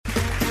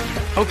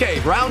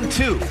Okay, round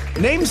two.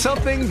 Name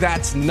something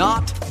that's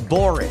not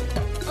boring.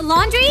 A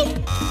laundry?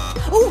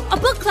 Ooh, a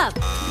book club.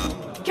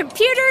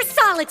 Computer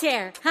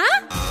solitaire,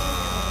 huh?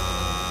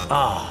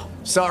 Ah,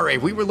 sorry,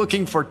 we were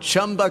looking for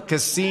Chumba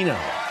Casino.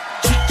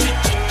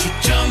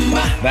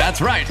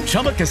 That's right,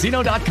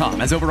 ChumbaCasino.com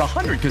has over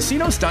 100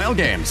 casino-style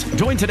games.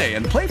 Join today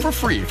and play for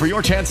free for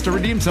your chance to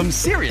redeem some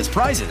serious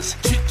prizes.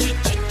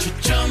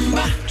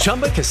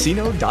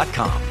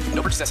 ChumbaCasino.com.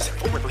 No purchase necessary.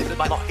 Void where prohibited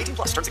by law. 18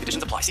 plus terms and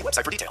conditions apply. See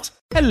website for details.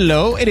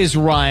 Hello, it is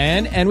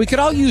Ryan, and we could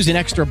all use an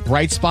extra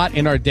bright spot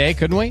in our day,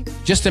 couldn't we?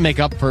 Just to make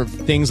up for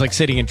things like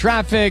sitting in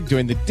traffic,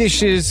 doing the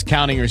dishes,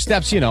 counting your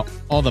steps,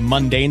 all the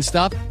mundane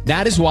stuff.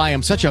 That is why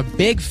I'm such a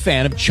big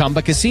fan of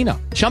Chumba Casino.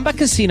 Chumba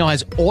Casino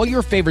has all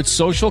your favorite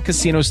social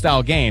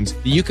casino-style games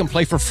that you can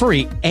play for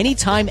free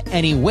anytime,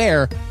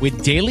 anywhere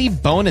with daily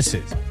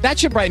bonuses. That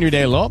should brighten your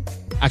day a little.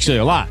 Actually,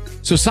 a lot.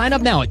 So sign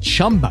up now at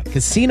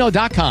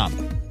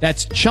ChumbaCasino.com.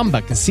 That's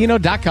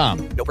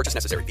ChumbaCasino.com. No purchase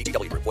necessary.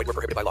 VGW Group. Void where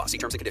prohibited by law. See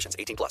terms and conditions.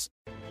 18 plus.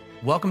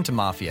 Welcome to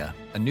Mafia,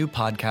 a new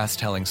podcast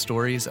telling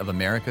stories of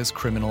America's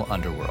criminal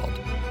underworld.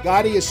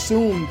 Gotti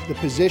assumed the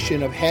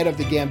position of head of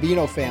the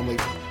Gambino family.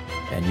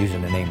 And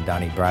using the name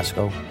Donnie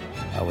Brasco,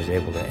 I was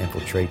able to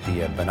infiltrate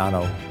the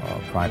Bonanno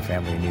crime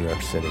family in New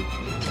York City.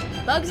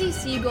 Bugsy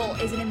Siegel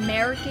is an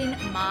American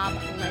mob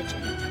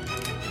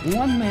legend.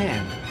 One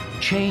man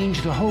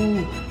changed the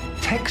whole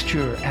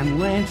texture and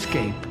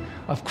landscape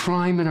of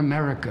crime in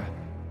America.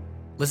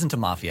 Listen to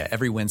Mafia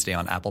every Wednesday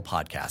on Apple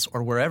Podcasts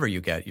or wherever you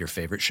get your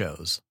favorite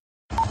shows.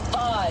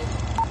 5,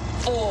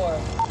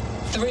 4,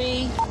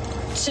 3,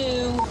 2,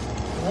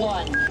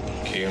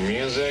 1. Cue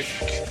music.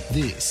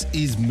 This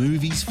is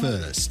Movies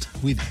First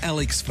with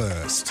Alex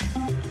First.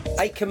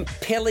 A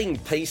compelling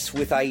piece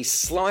with a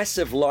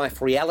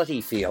slice-of-life reality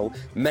feel,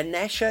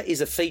 Menashe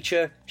is a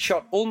feature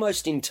shot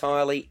almost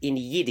entirely in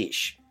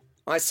Yiddish.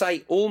 I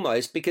say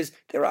almost because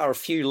there are a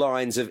few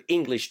lines of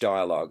English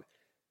dialogue.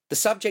 The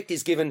subject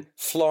is given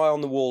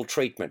fly-on-the-wall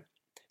treatment.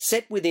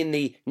 Set within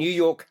the New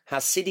York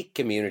Hasidic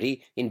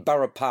community in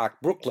Borough Park,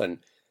 Brooklyn,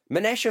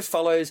 Menashe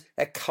follows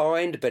a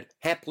kind but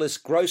hapless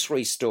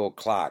grocery store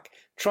clerk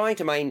trying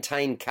to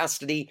maintain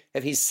custody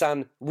of his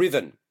son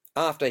Riven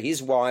after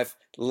his wife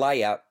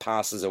Leah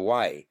passes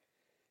away.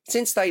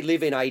 Since they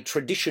live in a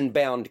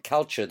tradition-bound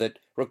culture that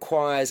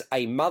requires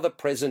a mother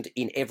present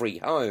in every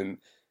home,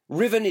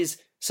 Riven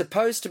is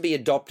supposed to be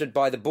adopted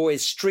by the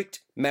boy's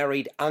strict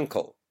married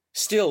uncle.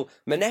 Still,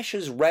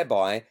 Menashe's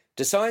rabbi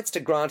decides to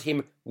grant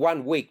him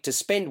 1 week to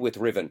spend with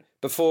Riven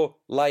before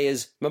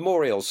Leah's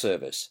memorial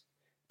service.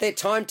 Their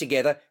time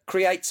together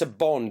creates a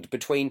bond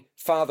between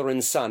father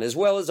and son, as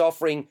well as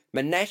offering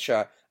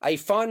Menashe a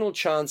final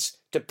chance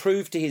to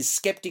prove to his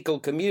skeptical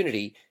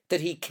community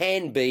that he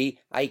can be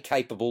a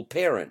capable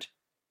parent.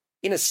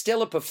 In a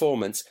stellar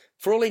performance,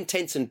 for all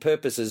intents and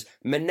purposes,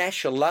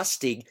 Menashe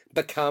Lustig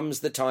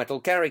becomes the title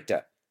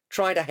character,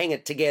 trying to hang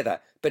it together,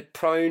 but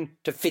prone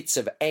to fits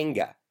of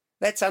anger.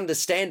 That's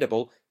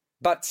understandable,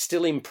 but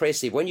still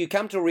impressive when you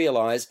come to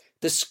realise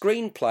the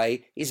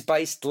screenplay is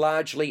based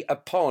largely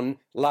upon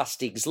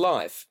Lustig's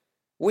life.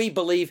 We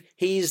believe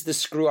he is the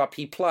screw-up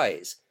he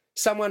plays,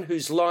 someone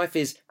whose life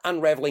is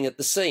unravelling at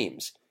the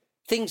seams.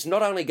 Things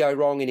not only go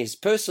wrong in his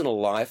personal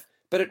life,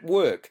 but at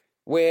work,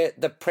 where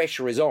the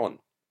pressure is on.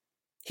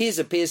 His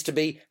appears to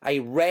be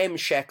a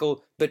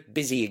ramshackle but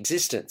busy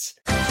existence.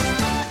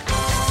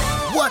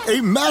 What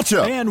a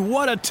matchup! And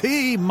what a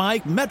team,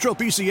 Mike. Metro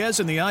PCS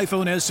and the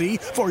iPhone SE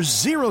for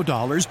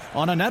 $0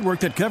 on a network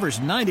that covers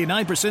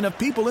 99% of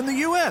people in the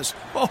U.S.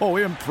 Oh,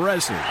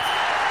 impressive.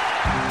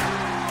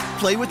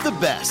 Play with the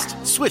best.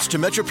 Switch to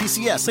Metro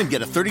PCS and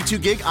get a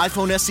 32-gig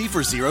iPhone SE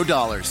for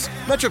 $0.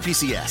 Metro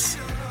PCS.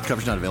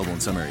 Coverage not available in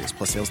some areas,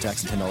 plus sales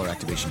tax and $10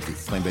 activation fee.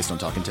 Claim based on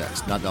talk and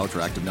text. Not valid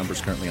for active numbers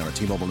currently on a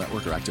T-Mobile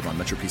network or active on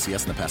Metro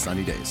PCS in the past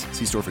 90 days.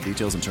 See store for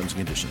details and terms and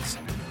conditions.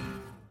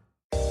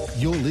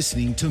 You're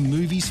listening to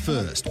Movies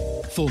First.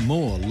 For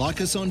more,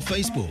 like us on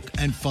Facebook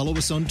and follow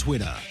us on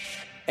Twitter.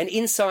 An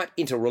insight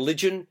into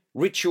religion,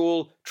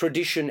 ritual,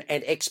 tradition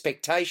and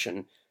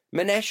expectation,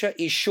 Menashe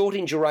is short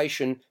in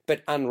duration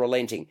but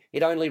unrelenting.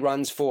 It only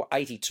runs for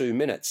 82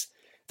 minutes.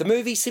 The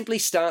movie simply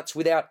starts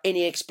without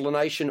any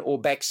explanation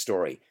or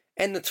backstory,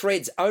 and the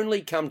threads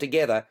only come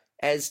together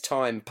as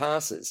time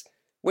passes.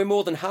 We're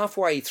more than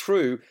halfway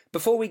through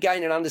before we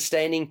gain an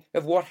understanding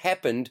of what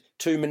happened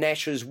to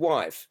Menashe's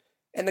wife,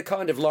 and the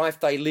kind of life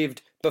they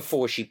lived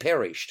before she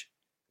perished.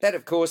 That,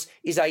 of course,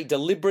 is a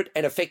deliberate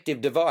and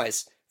effective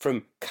device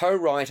from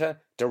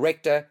co-writer,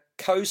 director,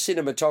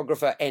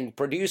 co-cinematographer and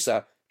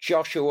producer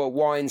Joshua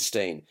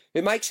Weinstein,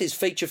 who makes his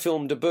feature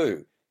film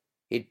debut.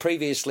 He'd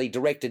previously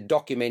directed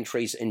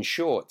documentaries and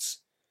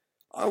shorts.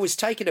 I was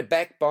taken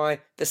aback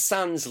by the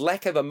son's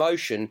lack of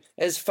emotion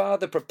as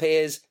father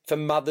prepares for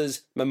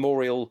mother's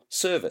memorial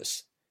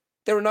service.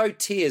 There are no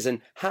tears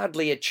and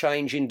hardly a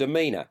change in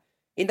demeanour.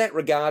 In that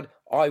regard,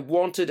 I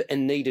wanted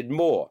and needed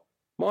more.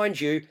 Mind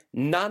you,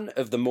 none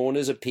of the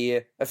mourners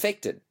appear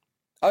affected.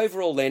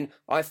 Overall then,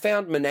 I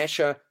found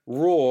Menashe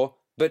raw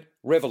but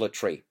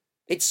revelatory.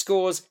 It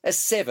scores a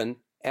 7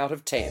 out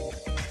of 10.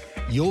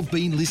 You've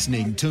been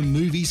listening to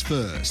Movies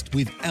First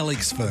with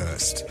Alex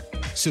First.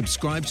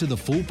 Subscribe to the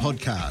full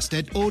podcast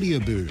at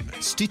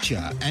Audioboom,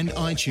 Stitcher and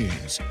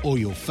iTunes, or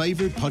your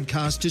favourite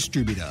podcast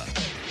distributor.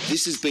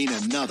 This has been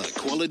another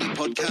quality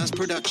podcast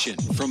production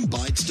from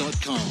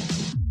Bytes.com.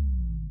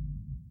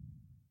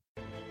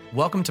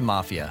 Welcome to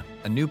Mafia,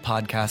 a new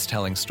podcast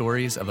telling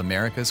stories of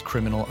America's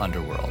criminal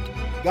underworld.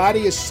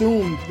 Gotti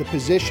assumed the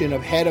position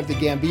of head of the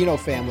Gambino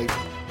family.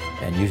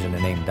 And using the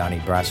name Donnie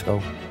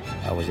Brasco,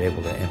 I was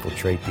able to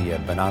infiltrate the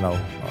Bonanno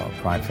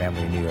crime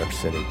family in New York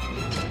City.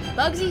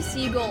 Bugsy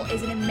Siegel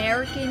is an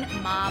American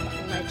mob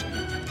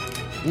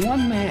legend.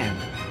 One man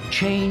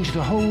changed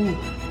the whole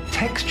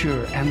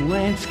texture and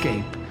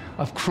landscape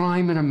of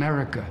crime in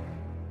America.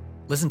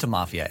 Listen to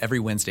Mafia every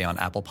Wednesday on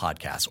Apple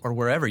Podcasts or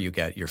wherever you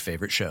get your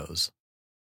favorite shows.